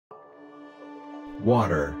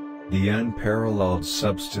Water, the unparalleled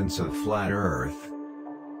substance of flat Earth,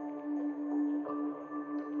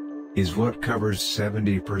 is what covers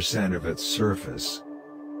 70% of its surface.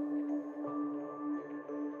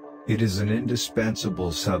 It is an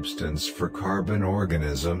indispensable substance for carbon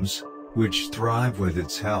organisms, which thrive with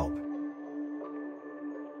its help.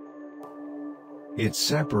 It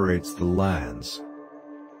separates the lands,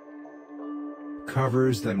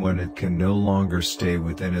 covers them when it can no longer stay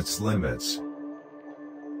within its limits,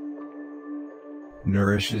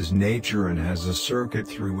 nourishes nature and has a circuit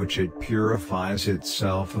through which it purifies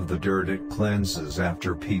itself of the dirt it cleanses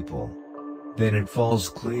after people. Then it falls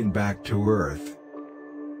clean back to earth,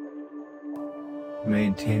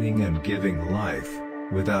 maintaining and giving life,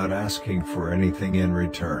 without asking for anything in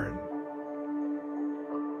return.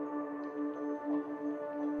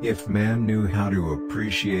 If man knew how to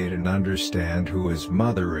appreciate and understand who his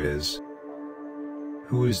mother is,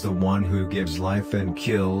 who is the one who gives life and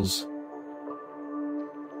kills,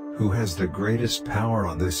 who has the greatest power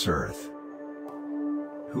on this earth,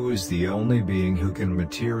 who is the only being who can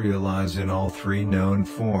materialize in all three known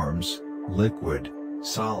forms, liquid,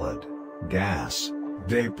 solid, gas,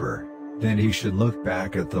 vapor, then he should look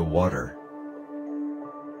back at the water.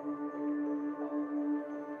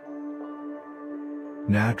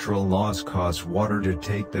 Natural laws cause water to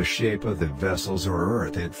take the shape of the vessels or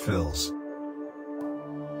earth it fills.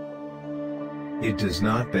 It does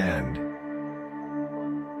not bend.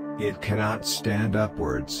 It cannot stand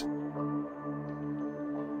upwards.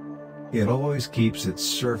 It always keeps its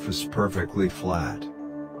surface perfectly flat.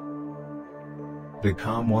 The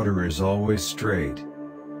calm water is always straight.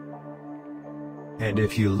 And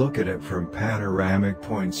if you look at it from panoramic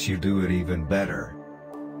points, you do it even better.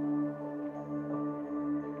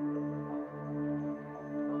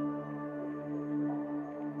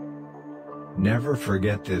 Never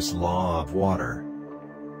forget this law of water.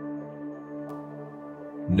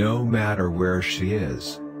 No matter where she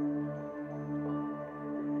is,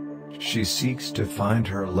 she seeks to find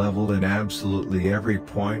her level in absolutely every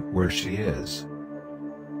point where she is.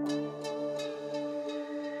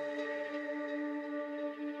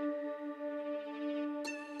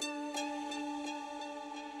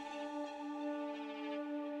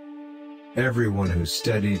 Everyone who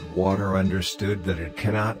studied water understood that it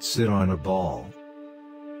cannot sit on a ball,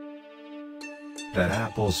 that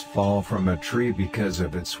apples fall from a tree because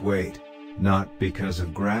of its weight, not because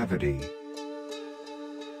of gravity,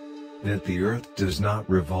 that the earth does not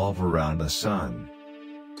revolve around the sun,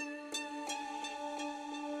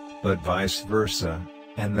 but vice versa,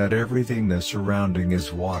 and that everything the surrounding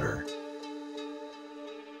is water.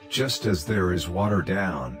 Just as there is water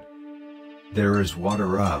down, there is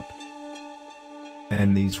water up,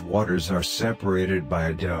 and these waters are separated by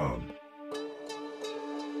a dome,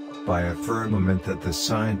 by a firmament that the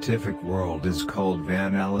scientific world is called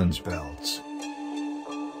Van Allen's belts.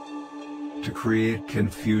 To create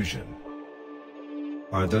confusion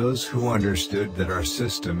are those who understood that our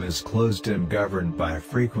system is closed and governed by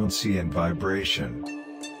frequency and vibration,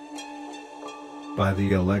 by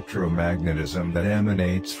the electromagnetism that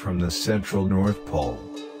emanates from the central North Pole.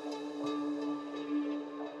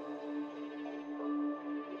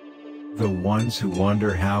 The ones who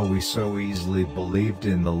wonder how we so easily believed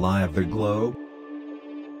in the lie of the globe?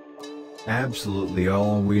 Absolutely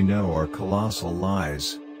all we know are colossal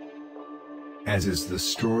lies, as is the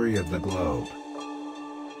story of the globe,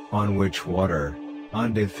 on which water,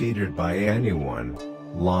 undefeated by anyone,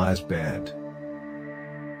 lies bent.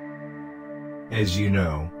 As you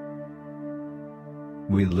know,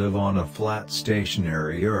 we live on a flat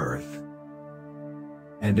stationary Earth,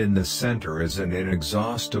 and in the center is an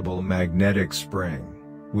inexhaustible magnetic spring,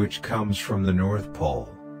 which comes from the North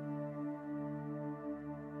Pole.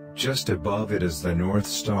 Just above it is the North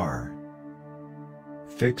Star,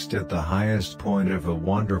 fixed at the highest point of a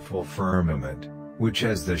wonderful firmament, which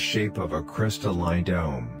has the shape of a crystalline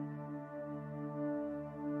dome.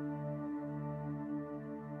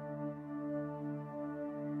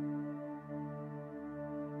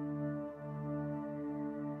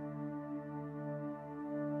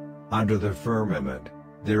 Under the firmament,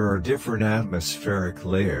 there are different atmospheric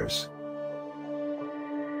layers,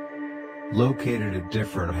 located at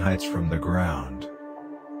different heights from the ground.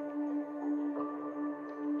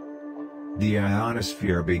 The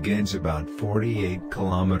ionosphere begins about 48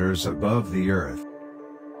 kilometers above the Earth,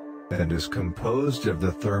 and is composed of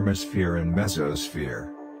the thermosphere and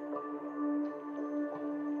mesosphere.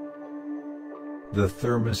 The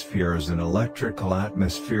thermosphere is an electrical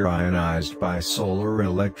atmosphere ionized by solar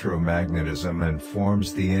electromagnetism and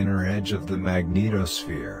forms the inner edge of the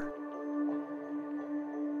magnetosphere.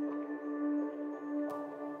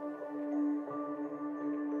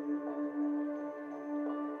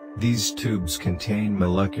 These tubes contain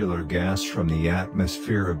molecular gas from the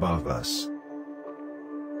atmosphere above us.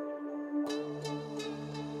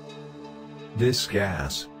 This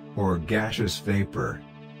gas, or gaseous vapor,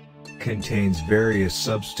 contains various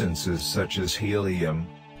substances such as helium,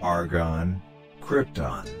 argon,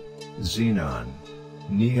 krypton, xenon,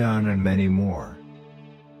 neon and many more.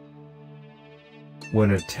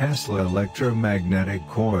 When a Tesla electromagnetic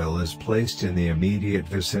coil is placed in the immediate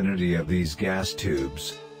vicinity of these gas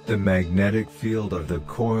tubes, the magnetic field of the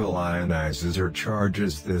coil ionizes or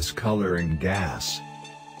charges this coloring gas,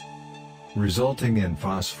 resulting in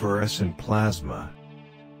phosphorescent plasma.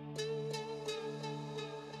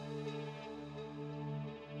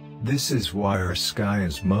 This is why our sky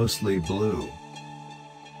is mostly blue,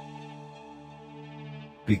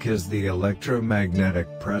 because the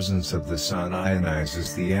electromagnetic presence of the sun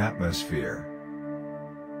ionizes the atmosphere,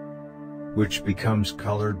 which becomes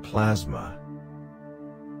colored plasma.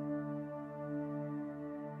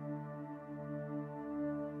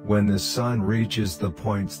 When the sun reaches the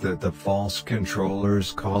points that the false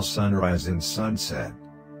controllers call sunrise and sunset,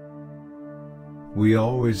 we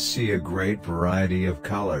always see a great variety of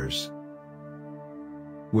colors,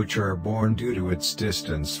 which are born due to its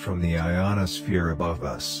distance from the ionosphere above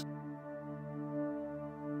us.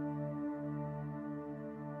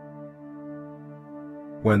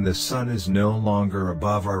 When the sun is no longer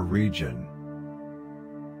above our region,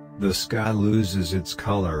 the sky loses its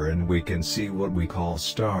color and we can see what we call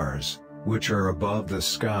stars, which are above the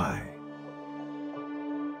sky.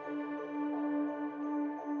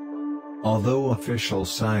 Although official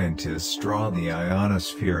scientists draw the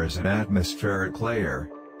ionosphere as an atmospheric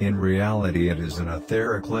layer, in reality it is an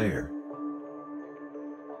etheric layer.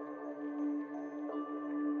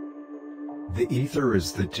 The ether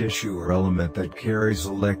is the tissue or element that carries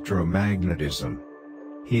electromagnetism.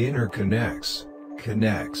 He interconnects,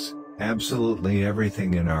 connects, absolutely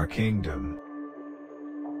everything in our kingdom.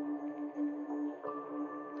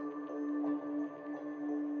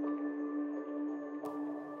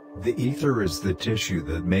 The ether is the tissue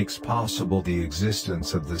that makes possible the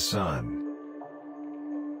existence of the sun,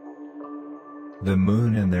 the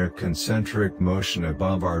moon and their concentric motion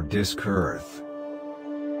above our disk Earth.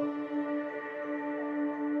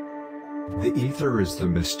 The ether is the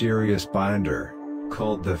mysterious binder,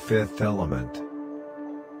 called the fifth element.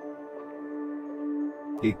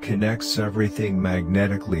 It connects everything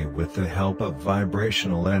magnetically with the help of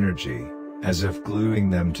vibrational energy, as if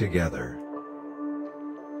gluing them together.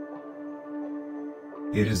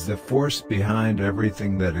 It is the force behind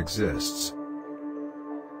everything that exists.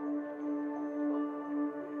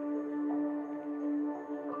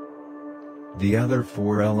 The other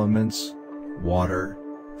four elements, water,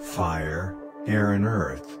 fire, air and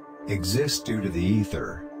earth, exist due to the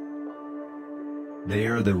ether. They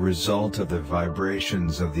are the result of the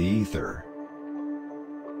vibrations of the ether.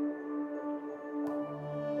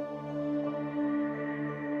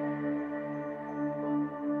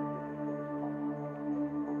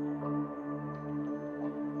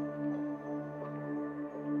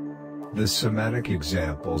 The Semitic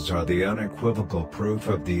examples are the unequivocal proof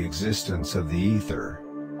of the existence of the ether.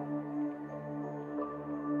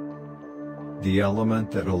 The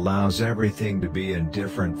element that allows everything to be in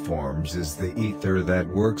different forms is the ether that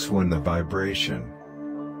works when the vibration,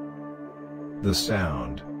 the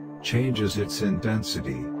sound, changes its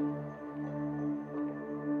intensity.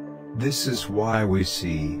 This is why we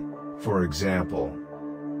see, for example,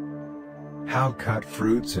 how cut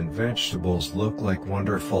fruits and vegetables look like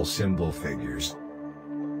wonderful symbol figures.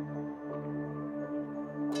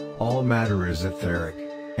 All matter is etheric,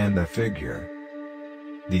 and the figure,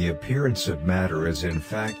 the appearance of matter is in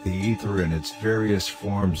fact the ether in its various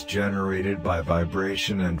forms generated by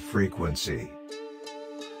vibration and frequency.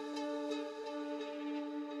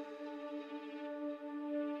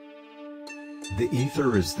 The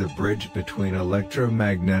ether is the bridge between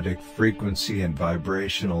electromagnetic frequency and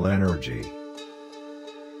vibrational energy.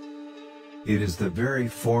 It is the very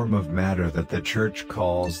form of matter that the Church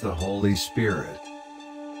calls the Holy Spirit.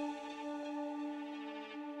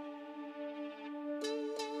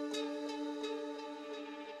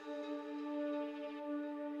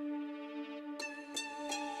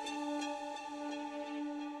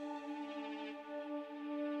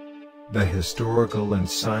 The historical and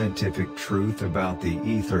scientific truth about the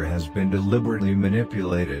ether has been deliberately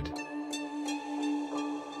manipulated,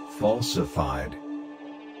 falsified.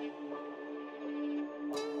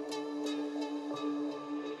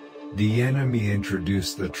 The enemy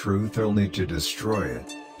introduced the truth only to destroy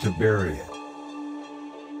it, to bury it.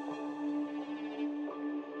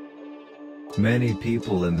 Many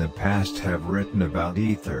people in the past have written about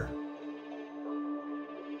ether.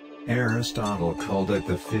 Aristotle called it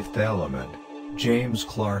the fifth element. James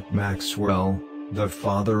Clerk Maxwell, the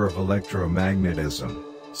father of electromagnetism,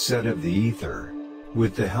 said of the ether,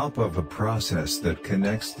 with the help of a process that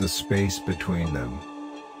connects the space between them.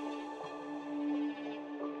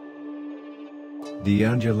 The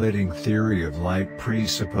undulating theory of light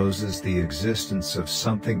presupposes the existence of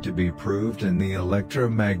something to be proved and the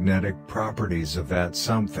electromagnetic properties of that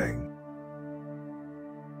something,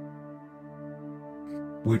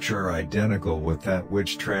 which are identical with that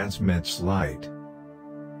which transmits light.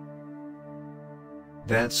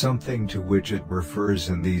 That something to which it refers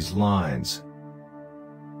in these lines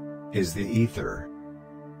is the ether.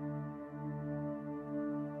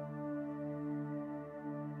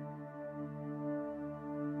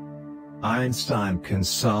 Einstein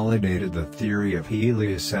consolidated the theory of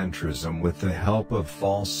heliocentrism with the help of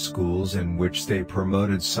false schools in which they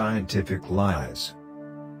promoted scientific lies.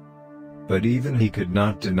 But even he could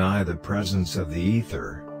not deny the presence of the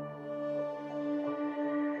ether.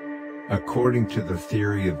 According to the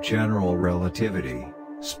theory of general relativity,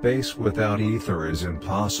 space without ether is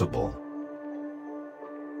impossible.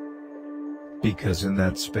 Because in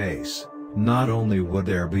that space, not only would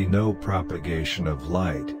there be no propagation of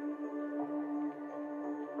light,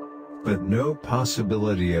 but no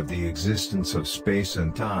possibility of the existence of space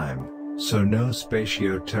and time, so no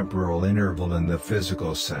spatio-temporal interval in the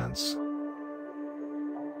physical sense.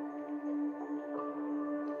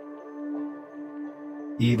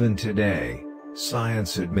 Even today,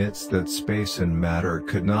 science admits that space and matter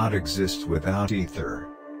could not exist without ether.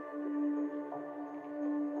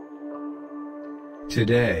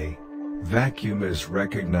 Today, vacuum is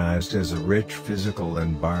recognized as a rich physical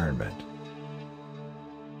environment.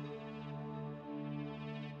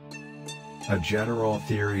 A general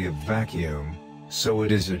theory of vacuum, so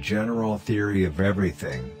it is a general theory of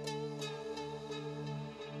everything.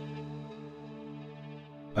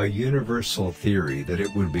 A universal theory that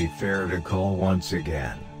it would be fair to call once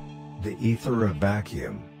again the ether of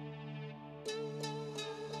vacuum.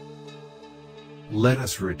 Let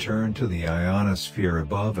us return to the ionosphere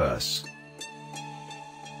above us,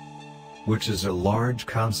 which is a large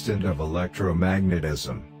constant of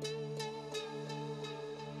electromagnetism,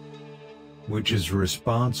 which is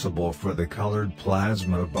responsible for the colored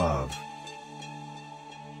plasma above,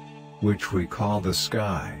 which we call the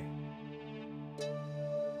sky.